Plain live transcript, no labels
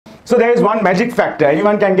So there is one magic factor.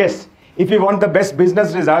 Anyone can guess? If we want the best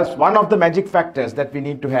business results, one of the magic factors that we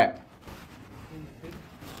need to have.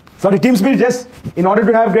 Sorry, team spirit, yes. In order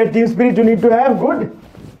to have great team spirit, you need to have good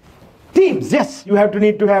teams. Yes, you have to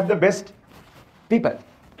need to have the best people.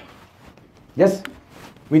 Yes,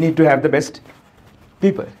 we need to have the best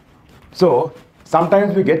people. So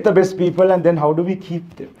sometimes we get the best people, and then how do we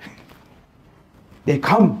keep them? They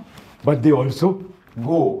come, but they also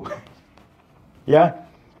go. Yeah.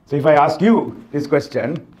 So if I ask you this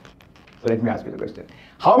question, so let me ask you the question.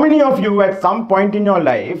 How many of you at some point in your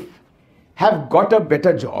life have got a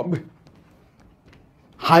better job,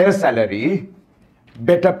 higher salary,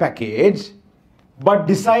 better package, but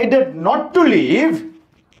decided not to leave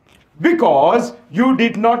because you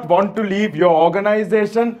did not want to leave your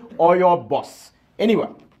organization or your boss?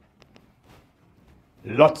 Anyone?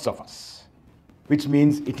 Lots of us. Which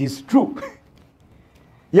means it is true.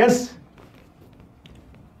 Yes.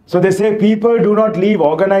 So they say people do not leave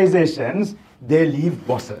organizations, they leave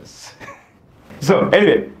bosses. So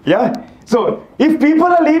anyway, yeah. So if people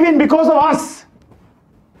are leaving because of us,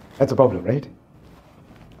 that's a problem, right?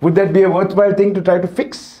 Would that be a worthwhile thing to try to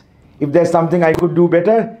fix? If there's something I could do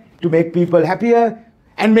better to make people happier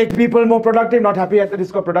and make people more productive, not happy at the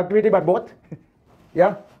risk of productivity, but both.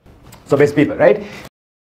 Yeah. So best people, right?